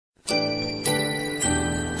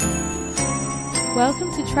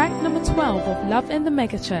Welcome to track number 12 of Love in the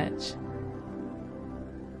Megachurch.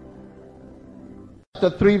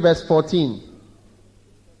 Chapter 3 verse 14.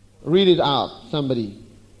 Read it out, somebody.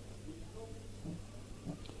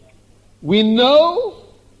 We know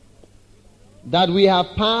that we have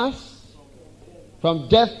passed from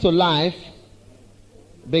death to life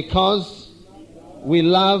because we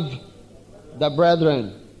love the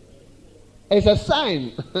brethren. It's a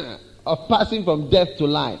sign of passing from death to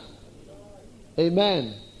life.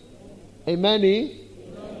 Amen. Amen.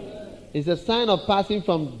 It's a sign of passing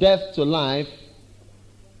from death to life.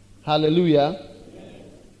 Hallelujah.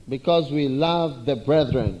 Because we love the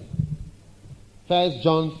brethren. 1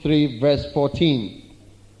 John 3 verse 14.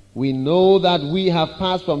 We know that we have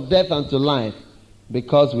passed from death unto life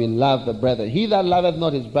because we love the brethren. He that loveth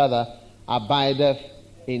not his brother abideth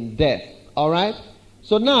in death. Alright?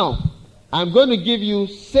 So now, I'm going to give you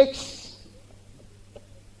six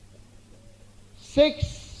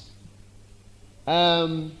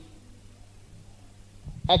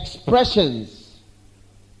expressions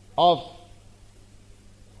of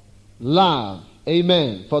love.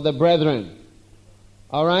 Amen. For the brethren.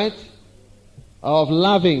 Alright? Of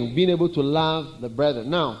loving, being able to love the brethren.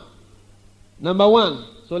 Now, number one.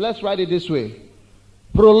 So let's write it this way.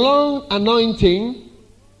 Prolonged anointing.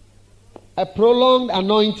 A prolonged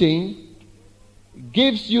anointing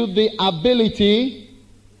gives you the ability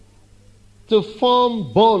to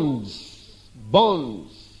form bonds,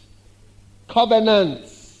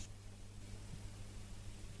 covenants,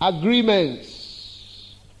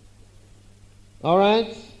 agreements. All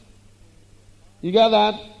right? You got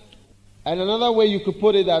that? And another way you could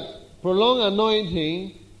put it, that prolonged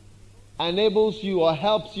anointing enables you or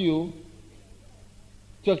helps you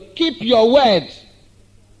to keep your word.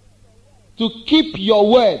 To keep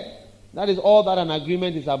your word. That is all that an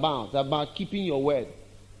agreement is about. It's about keeping your word.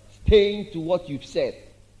 Staying to what you've said.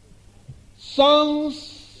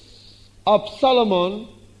 Songs of Solomon,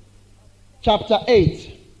 chapter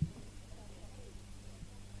 8.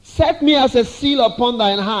 Set me as a seal upon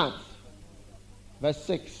thine heart. Verse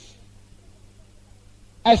 6.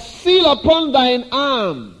 A seal upon thine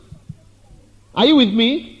arm. Are you with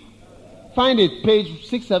me? Find it, page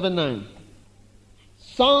 679.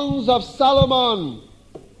 Songs of Solomon,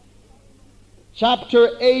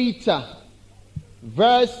 chapter 8,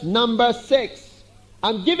 verse number 6.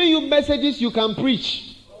 I'm giving you messages you can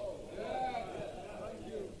preach.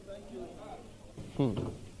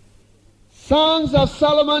 Songs of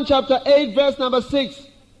Solomon, chapter 8, verse number 6.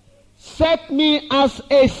 Set me as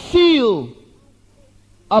a seal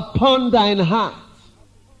upon thine heart,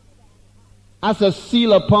 as a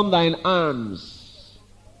seal upon thine arms.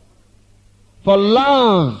 For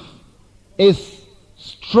love is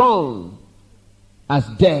strong as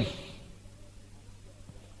death.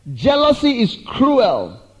 Jealousy is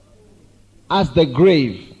cruel as the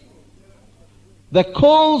grave. The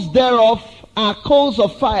coals thereof are coals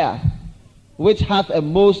of fire, which hath a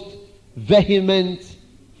most vehement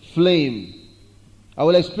flame. I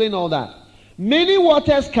will explain all that. Many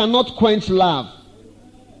waters cannot quench love,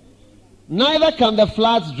 neither can the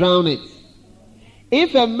floods drown it.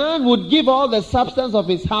 If a man would give all the substance of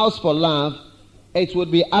his house for love, it would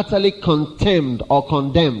be utterly contemned or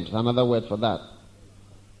condemned. Another word for that.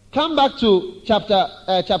 Come back to chapter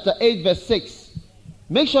 8 verse 6.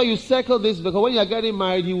 Make sure you circle this, because when you are getting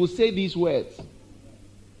married, you will say these words.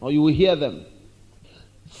 Or you will hear them.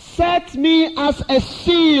 Set me as a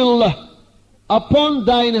seal upon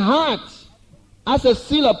thine heart, as a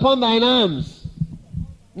seal upon thine arms.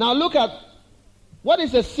 Now look at, what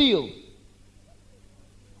is a seal?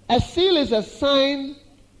 A seal is a sign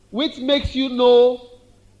which makes you know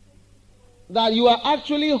that you are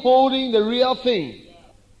actually holding the real thing.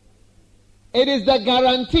 It is the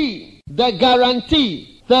guarantee,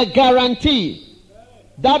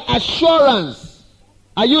 that assurance.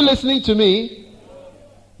 Are you listening to me?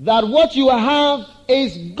 That what you have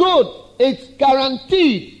is good. It's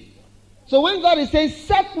guaranteed. So when God is saying,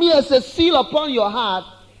 set me as a seal upon your heart,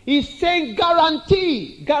 He's saying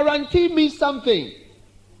guarantee. Guarantee means something.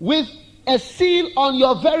 With a seal on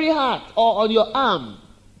your very heart or on your arm.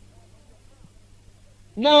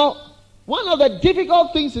 Now, one of the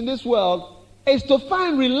difficult things in this world is to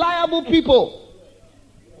find reliable people.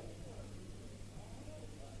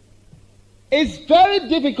 It's very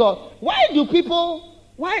difficult. Why do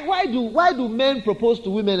men propose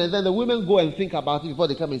to women and then the women go and think about it before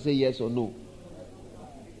they come and say yes or no?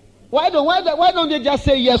 Why don't they just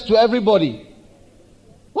say yes to everybody?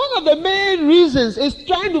 One of the main reasons is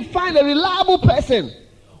trying to find a reliable person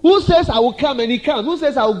who says I will come and he comes, who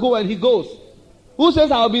says I will go and he goes, who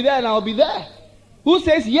says I will be there and I will be there. Who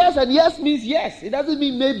says yes and yes means yes. It doesn't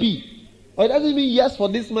mean maybe. Or it doesn't mean yes for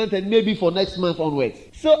this month and maybe for next month onwards.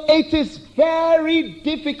 So it is very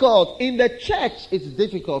difficult. In the church, it's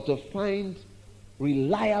difficult to find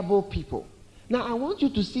reliable people. Now, I want you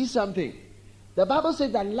to see something. The Bible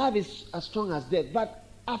says that love is as strong as death. But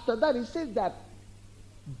after that, it says that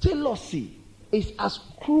jealousy is as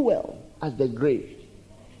cruel as the grave.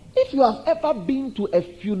 If you have ever been to a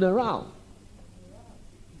funeral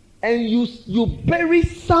and you bury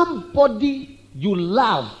somebody you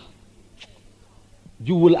love,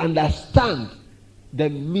 you will understand the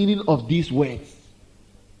meaning of these words.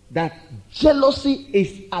 That jealousy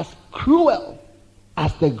is as cruel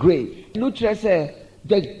as the grave.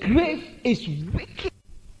 The grave is wicked.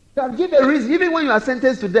 You can give a reason. Even when you are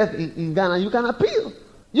sentenced to death in Ghana, you can appeal.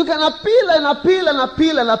 You can appeal and appeal and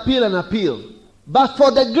appeal and appeal and appeal. But for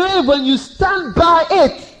the grave, when you stand by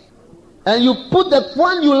it and you put the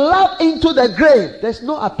one you love into the grave, there's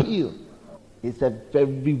no appeal. It's a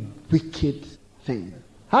very wicked thing.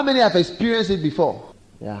 How many have experienced it before?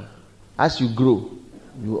 Yeah. As you grow,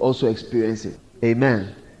 you also experience it.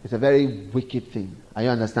 Amen. It's a very wicked thing. Are you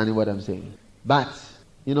understanding what I'm saying? But,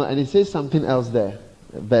 and it says something else there.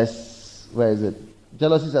 Verse, where is it?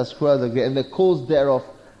 Jealousy is as cruel as the grave, and the coals thereof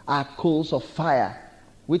are coals of fire,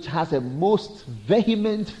 which has a most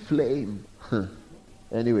vehement flame.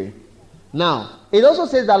 Anyway. Now, it also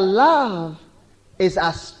says that love is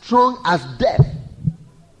as strong as death.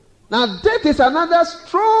 Now, death is another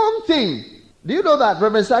strong thing. Do you know that,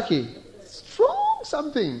 Reverend Saki? Strong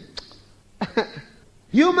something.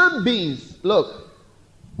 Human beings, look,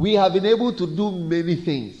 we have been able to do many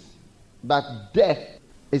things, but death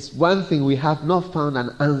is one thing we have not found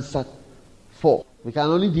an answer for. We can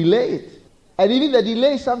only delay it. And even the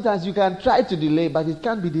delay, sometimes you can try to delay, but it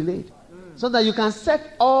can't be delayed. So that you can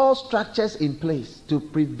set all structures in place to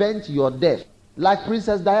prevent your death. Like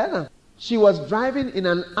Princess Diana. She was driving in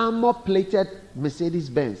an armor-plated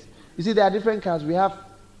Mercedes-Benz. You see, there are different cars. We have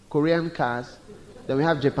Korean cars. Then we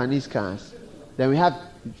have Japanese cars. Then we have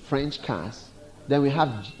French cars. Then we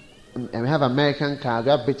have American cars.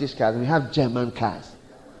 We have British cars. And we have German cars.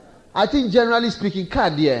 I think generally speaking,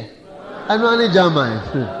 car there. And only German.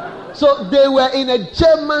 So they were in a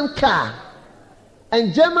German car.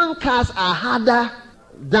 And German cars are harder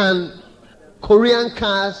than Korean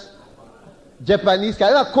cars, Japanese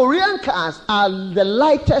cars. Korean cars are the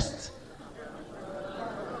lightest.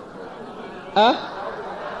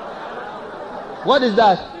 What is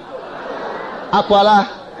that? Aquala.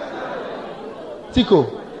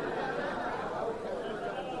 Tico.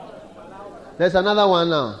 There's another one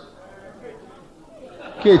now.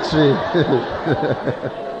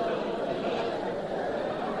 K3.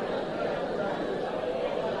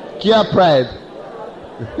 Kia Pride.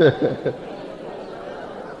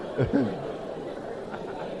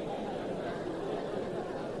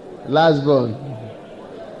 Last born.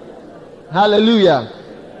 Hallelujah.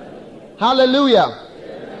 Hallelujah.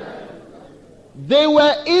 They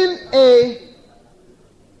were in a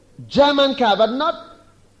German car, but not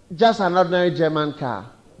just an ordinary German car,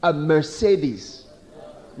 a Mercedes.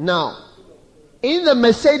 Now, in the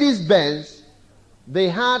Mercedes-Benz, they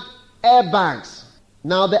had airbags.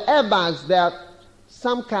 Now, the airbags, there are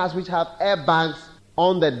some cars which have airbags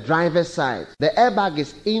on the driver's side. The airbag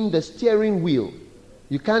is in the steering wheel.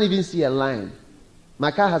 You can't even see a line. My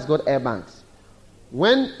car has got airbags.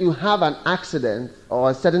 When you have an accident or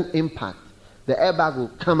a sudden impact, the airbag will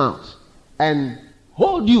come out and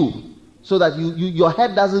hold you so that your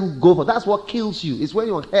head doesn't go for. That's what kills you. It's when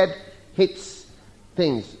your head hits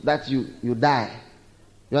things that you die.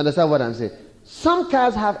 You understand what I'm saying? Some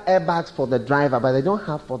cars have airbags for the driver, but they don't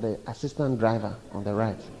have for the assistant driver on the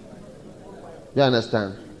right. You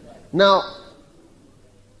understand? Now,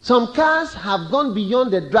 some cars have gone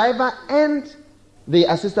beyond the driver and the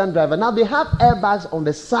assistant driver. Now, they have airbags on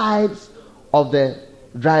the sides of the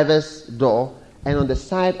driver's door and on the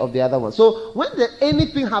side of the other one. So, when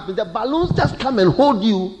anything happens, the balloons just come and hold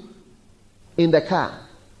you in the car.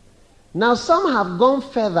 Now, some have gone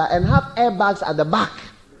further and have airbags at the back.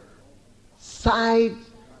 Side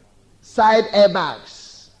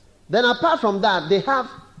airbags. Then apart from that, they have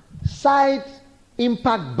side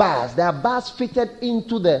impact bars. There are bars fitted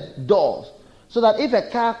into the doors so that if a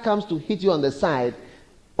car comes to hit you on the side,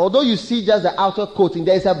 although you see just the outer coating,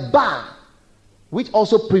 there is a bar which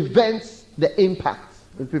also prevents the impact.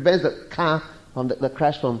 It prevents the car from the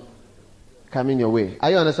crash from coming your way.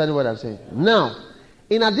 Are you understanding what I'm saying? Now,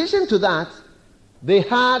 in addition to that, the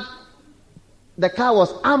car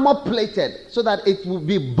was armor plated so that it would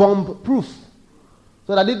be bomb proof.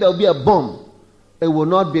 So that if there will be a bomb, it will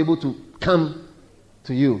not be able to come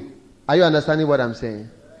to you. Are you understanding what I'm saying?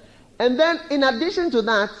 And then, in addition to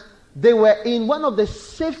that, they were in one of the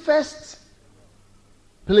safest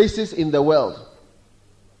places in the world,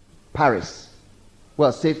 Paris.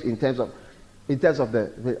 Well, safe in terms of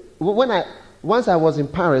once I was in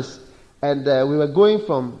Paris, and we were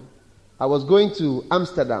I was going to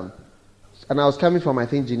Amsterdam, and I was coming from, I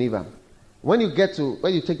think, Geneva. When you take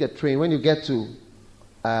the train, when you get to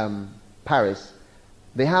Paris,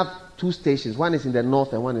 they have two stations. One is in the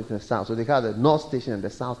north and one is in the south. So they have the north station and the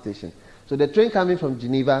south station. So the train coming from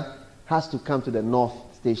Geneva has to come to the north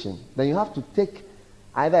station. Then you have to take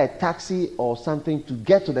either a taxi or something to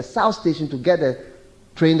get to the south station to get a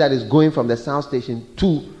train that is going from the south station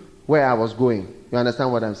to where I was going. You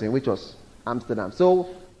understand what I'm saying? Which was Amsterdam. So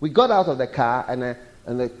we got out of the car and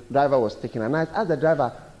the driver was taking. And I asked the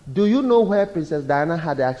driver, "Do you know where Princess Diana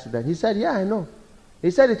had the accident?" He said, "Yeah, I know." He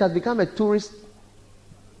said it has become a tourist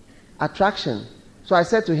attraction. So I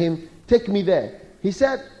said to him, "Take me there." He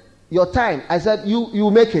said, "Your time." I said, you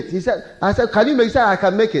make it. I said, "Can you make it?" He said, "I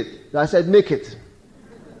can make it." I said, "Make it."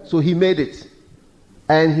 So he made it.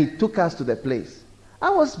 And he took us to the place. I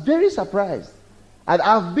was very surprised. And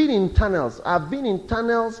I've been in tunnels.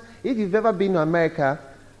 If you've ever been to America,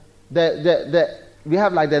 we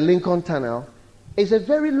have like the Lincoln Tunnel. It's a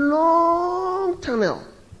very long tunnel.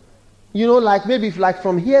 You know, like maybe like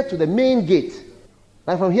from here to the main gate.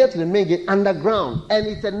 Like from here to the main gate, underground. And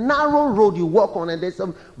it's a narrow road you walk on, and there's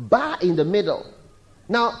some bar in the middle.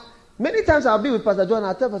 Now, many times I'll be with Pastor Joe, and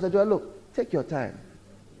I'll tell Pastor Joe, "Look, take your time."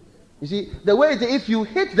 You see, the way is if you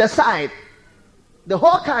hit the side, the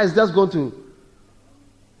whole car is just going to.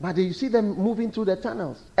 But you see them moving through the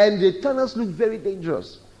tunnels. And the tunnels look very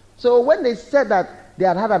dangerous. So when they said that they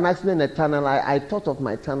had an accident in a tunnel, I thought of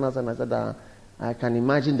my tunnels, and I said, I can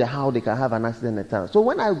imagine how they can have an accident in a tunnel. So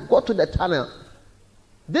when I got to the tunnel,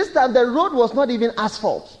 this time the road was not even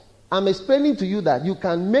asphalt. I'm explaining to you that you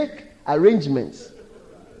can make arrangements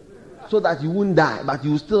so that you won't die, but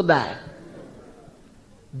you will still die.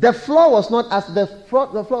 The floor was not the floor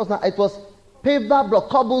was not. It was paver block,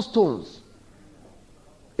 cobblestones.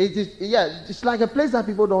 It's like a place that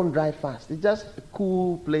people don't drive fast. It's just a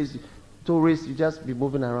cool place. Tourists, you just be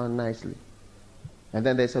moving around nicely. And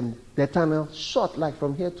then there's the tunnel short, like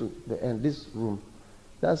from here to the end, this room.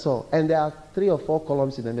 That's all. And there are 3 or 4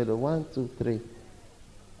 columns in the middle. 1, 2, 3.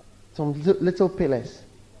 Some little pillars.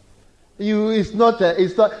 It's not.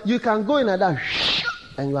 You can go in like that,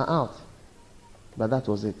 and you are out. But that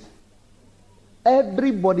was it.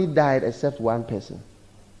 Everybody died except one person.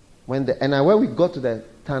 When we got to the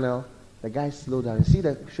tunnel, the guy slowed down. You see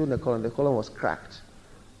showing the column. The column was cracked.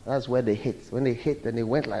 That's where they hit. When they hit, then they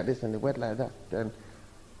went like this and they went like that. Then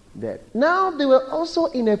dead. Now they were also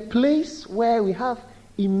in a place where we have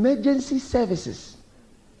emergency services.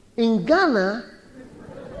 In Ghana,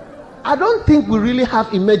 I don't think we really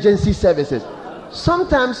have emergency services.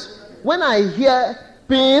 Sometimes when I hear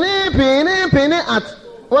pini, pini, pini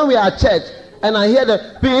when we are at church, and I hear the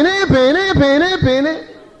pini, pini, pini, pini,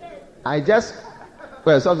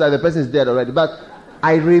 sometimes the person is dead already, but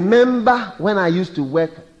I remember when I used to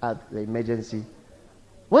work at the emergency.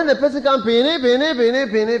 When the person comes, pini, pini, pini,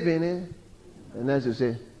 pini, pini, and then you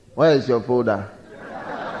say, "Where is your folder?"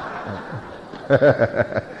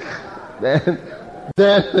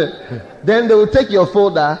 then they will take your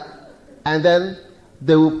folder, and then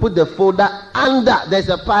they will put the folder under. There's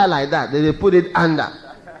a pile like that. They put it under.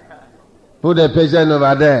 Put the patient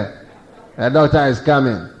over there. The doctor is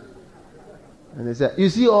coming. And they say, "You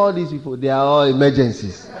see all these people, they are all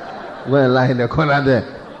emergencies." Go and lie in the corner there.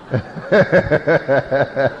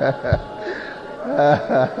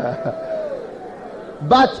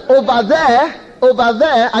 But over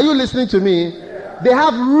there, are you listening to me? They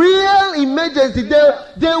have real emergency.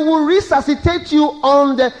 They will resuscitate you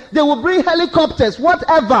they will bring helicopters,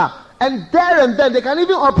 whatever. And then they can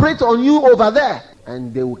even operate on you over there.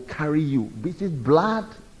 And they will carry you. Is it blood?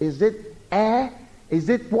 Is it air? Is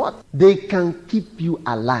it what? They can keep you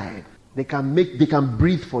alive. They can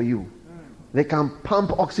breathe for you. They can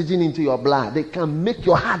pump oxygen into your blood. They can make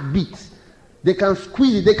your heart beat. They can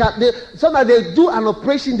squeeze it. Sometimes they do an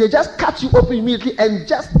operation, they just cut you open immediately and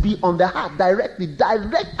just be on the heart directly.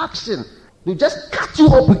 Direct action. They just cut you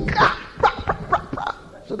open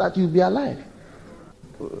so that you'll be alive.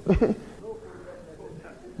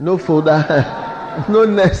 No folder. No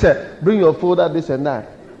necessary. Bring your folder, this and that.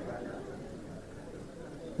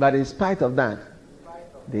 But in spite of that,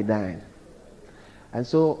 they died. And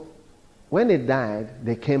so, when they died,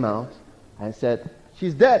 they came out and said,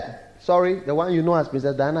 "She's dead. Sorry, the one you know as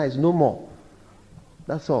Princess Diana is no more."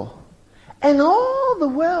 That's all. And all the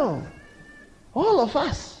world, all of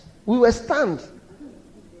us, we were stunned.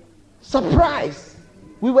 surprised.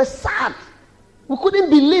 We were sad. We couldn't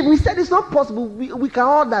believe. We said it's not possible. We can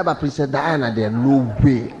all die, but Princess Diana, there's no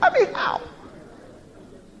way. I mean, how?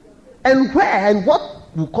 And where and what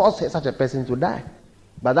will cause such a person to die?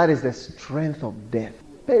 But that is the strength of death.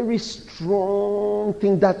 Very strong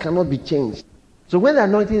thing that cannot be changed. So when the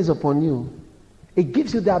anointing is upon you, it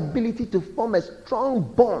gives you the ability to form a strong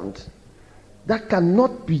bond that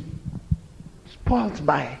cannot be spoiled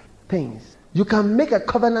by things. You can make a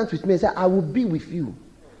covenant with me and say, I will be with you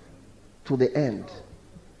to the end.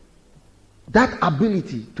 That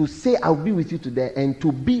ability to say, I'll be with you to the end,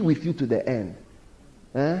 to be with you to the end.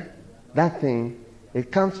 That thing,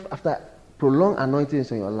 it comes after prolonged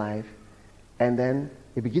anointings in your life, and then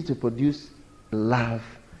it begins to produce love.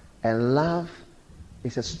 And love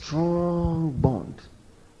is a strong bond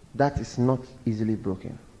that is not easily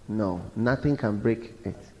broken. No, nothing can break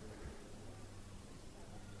it.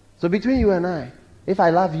 So between you and I, if I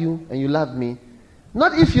love you and you love me,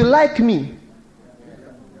 not if you like me,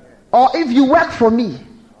 or if you work for me,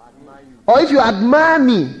 or if you admire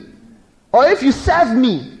me, or if you serve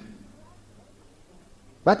me,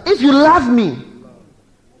 but if you love me,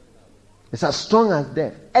 it's as strong as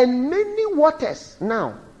death. And many waters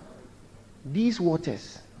now, these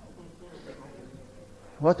waters,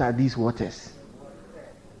 what are these waters?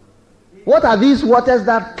 What are these waters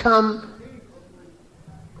that come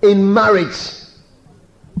in marriage?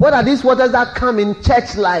 What are these waters that come in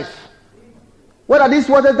church life? What are these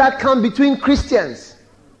waters that come between Christians?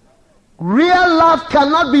 Real love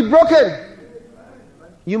cannot be broken.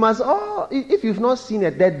 You must if you've not seen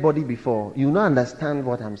a dead body before, you will not understand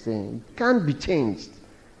what I'm saying. It can't be changed.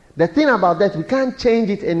 The thing about that, we can't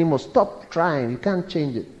change it anymore. Stop trying. You can't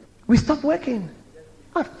change it. We stop working.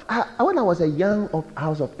 When I was a young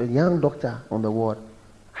doctor on the ward,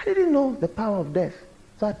 I didn't know the power of death.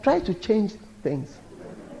 So I tried to change things.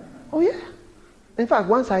 Oh yeah. In fact,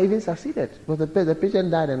 once I even succeeded. Because the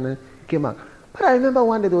patient died and came out. But I remember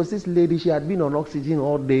one day there was this lady, she had been on oxygen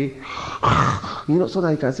all day. So now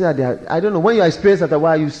you can see that I don't know, when you experience it a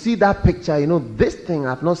while, you see that picture, this thing,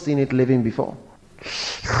 I've not seen it living before.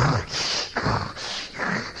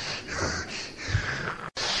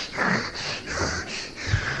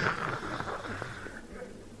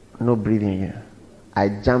 No breathing here. I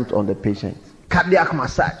jumped on the patient. Cardiac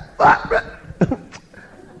massage.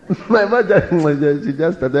 My mother, she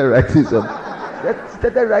just started writing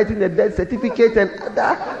the death certificate and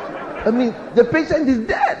the patient is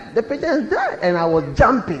dead. The patient is dead. And I was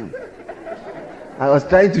jumping. I was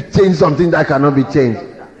trying to change something that cannot be changed.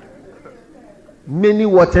 Many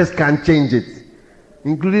waters can change it,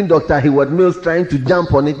 including Dr. Heward Mills trying to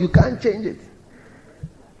jump on it. You can't change it.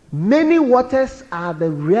 Many waters are the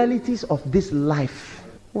realities of this life.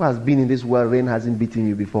 Who has been in this world? Rain hasn't beaten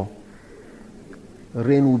you before.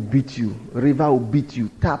 Rain will beat you. River will beat you.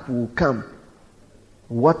 Tap will come.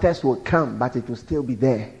 Waters will come, but it will still be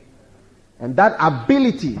there. And that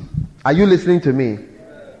ability, are you listening to me?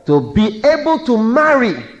 To be able to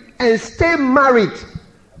marry and stay married.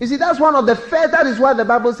 You see, that's one of the first, that is why the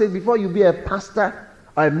Bible says before you be a pastor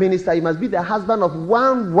or a minister, you must be the husband of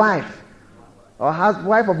one wife or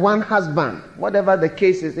wife of one husband. Whatever the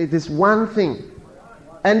case is, it is one thing.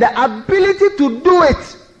 And the ability to do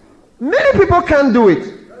it, many people can't do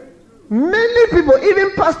it. Many people,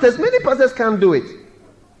 even pastors, many pastors can't do it.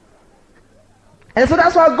 And so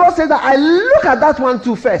that's why God says that I look at that one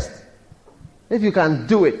too first. If you can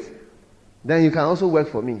do it, then you can also work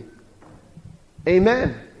for me.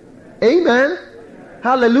 Amen. Amen.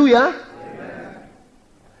 Hallelujah. Amen.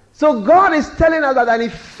 So God is telling us that an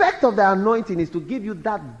effect of the anointing is to give you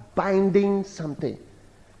that binding something.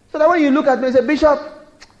 So that when you look at me and say, Bishop,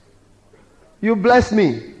 you bless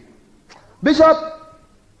me. Bishop,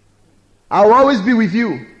 I'll always be with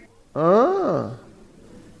you.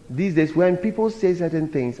 These days when people say certain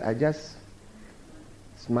things, I just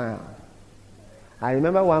smile. I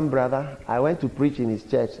remember one brother, I went to preach in his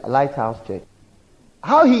church, a Lighthouse church.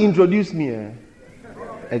 How he introduced me,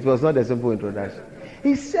 it was not a simple introduction.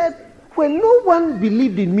 He said, when no one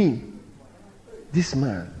believed in me, this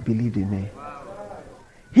man believed in me.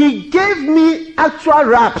 He gave me actual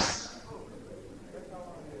raps,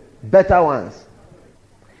 better ones.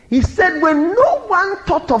 He said, when no one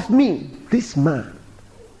thought of me, this man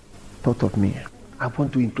thought of me. I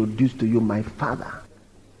want to introduce to you my father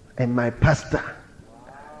and my pastor,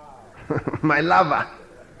 my lover.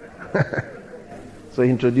 So he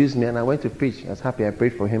introduced me and I went to preach. I was happy. I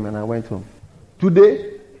prayed for him and I went home.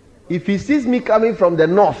 Today, if he sees me coming from the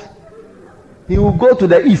north, he will go to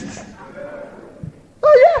the east.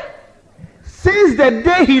 Oh yeah. Since the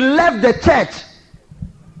day he left the church,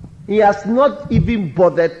 He has not even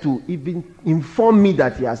bothered to even inform me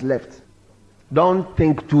that he has left. Don't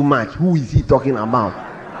think too much. Who is he talking about?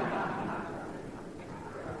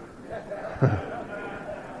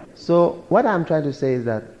 So what I'm trying to say is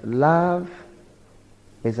that love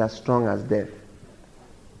is as strong as death.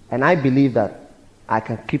 And I believe that I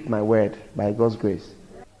can keep my word by God's grace.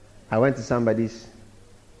 I went to somebody's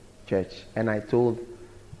church and I told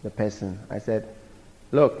the person, I said,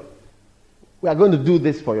 look, we are going to do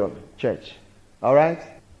this for your church. All right?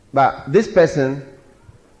 But this person,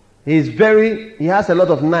 he has a lot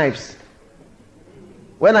of knives.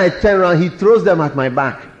 When I turn around, he throws them at my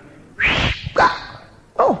back.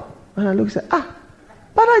 Oh, and I look and say, but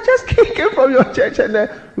I just came from your church and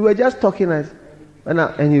we were just talking. And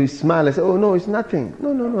you smile and say, oh, no, it's nothing.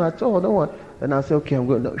 No, at all, don't worry. And I'll say, okay, I'm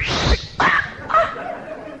going to.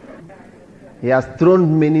 He has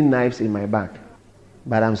thrown many knives in my back.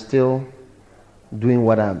 But I'm still doing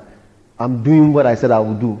what I'm doing what I said I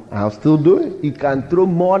would do. I'll still do it. You can throw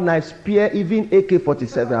more knives, spear, even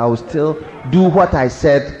AK-47. I will still do what I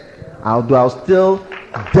said I'll do. I'll still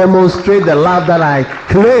demonstrate the love that I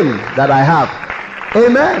claim that I have.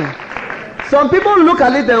 Amen. Some people look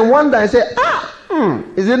at it and wonder and say,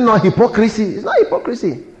 is it not hypocrisy? It's not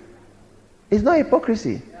hypocrisy. It's not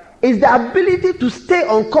hypocrisy. It's the ability to stay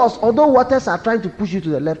on course, although waters are trying to push you to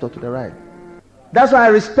the left or to the right. That's why I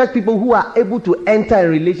respect people who are able to enter a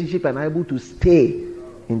relationship and are able to stay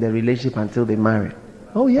in the relationship until they marry.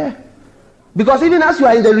 Oh yeah. Because even as you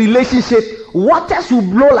are in the relationship, waters will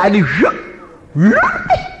blow like this.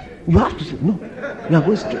 You have to say, no, you are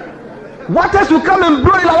going straight. Waters will come and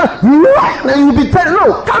blow it like that. And you'll be telling,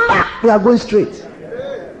 no, come back. We are going straight.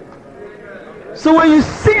 So when you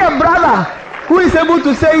see a brother who is able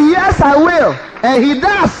to say, yes, I will, and he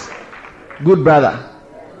does, good brother.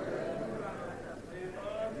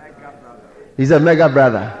 He's a mega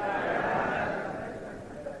brother.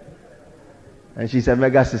 And she's a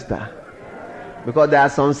mega sister. Because there are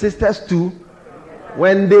some sisters too,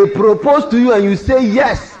 when they propose to you and you say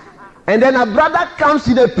yes, and then a brother comes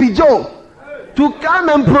in a Peugeot to come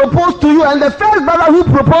and propose to you, and the first brother who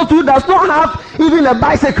proposed to you does not have even a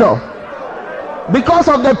bicycle. Because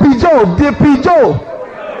of the Peugeot.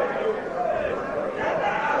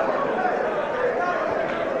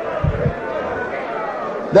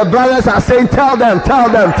 The brothers are saying, tell them.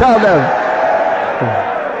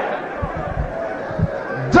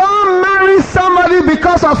 Don't marry somebody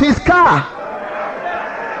because of his car.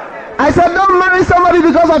 I said, don't marry somebody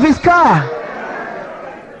because of his car.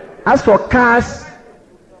 As for cars,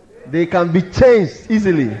 they can be changed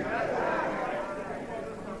easily.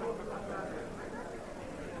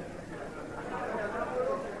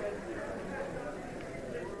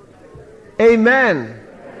 Amen.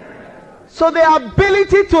 So the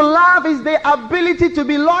ability to love is the ability to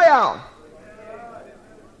be loyal.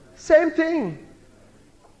 Same thing.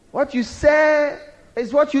 What you say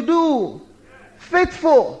is what you do.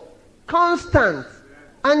 Faithful, constant,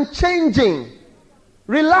 unchanging,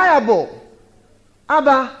 reliable.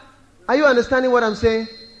 Abba, are you understanding what I'm saying?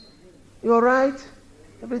 You all right?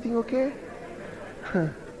 Everything okay?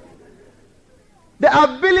 The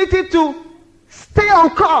ability to stay on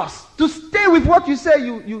course, to stay with what you say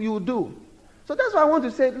you do. So that's why I want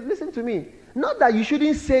to say, listen to me. Not that you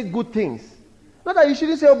shouldn't say good things. Not that you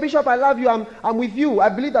shouldn't say, oh Bishop, I love you, I'm with you. I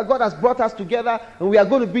believe that God has brought us together and we are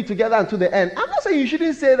going to be together until the end. I'm not saying you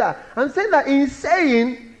shouldn't say that. I'm saying that in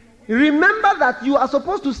saying, remember that you are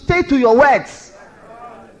supposed to stay to your words.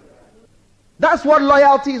 That's what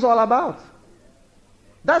loyalty is all about.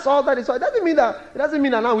 That's all that is. It doesn't mean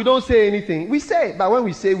that now we don't say anything. We say, but when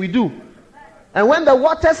we say, we do. And when the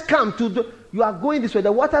waters come you are going this way,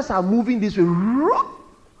 the waters are moving this way.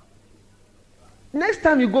 Next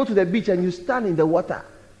time you go to the beach and you stand in the water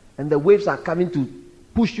and the waves are coming to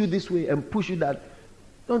push you this way and push you that,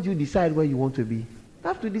 don't you decide where you want to be? You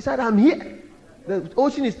have to decide, I'm here. The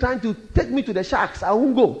ocean is trying to take me to the sharks. I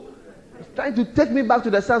won't go. It's trying to take me back to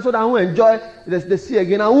the sun so that I won't enjoy the sea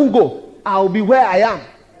again. I won't go. I'll be where I am.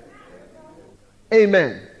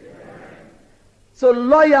 Amen. So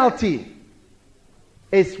loyalty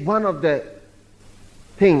is one of the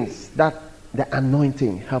things that the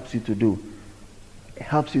anointing helps you to do. It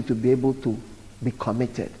helps you to be able to be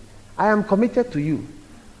committed. I am committed to you.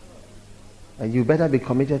 And you better be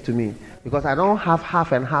committed to me. Because I don't have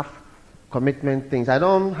half and half commitment things. I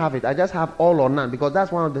don't have it. I just have all or none. Because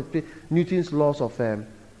that's one of the Newton's laws of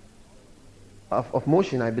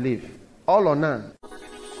motion, I believe. All or none.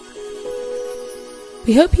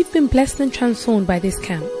 We hope you've been blessed and transformed by this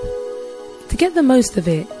camp. To get the most of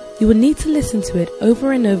it, you will need to listen to it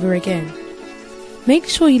over and over again. Make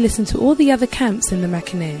sure you listen to all the other camps in the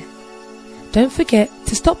Mackinac. Don't forget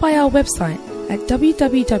to stop by our website at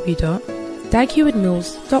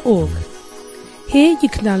www.daghewardmills.org. Here you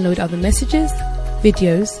can download other messages,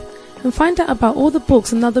 videos, and find out about all the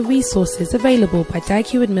books and other resources available by Dag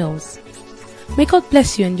Heward Mills. May God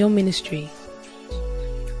bless you and your ministry.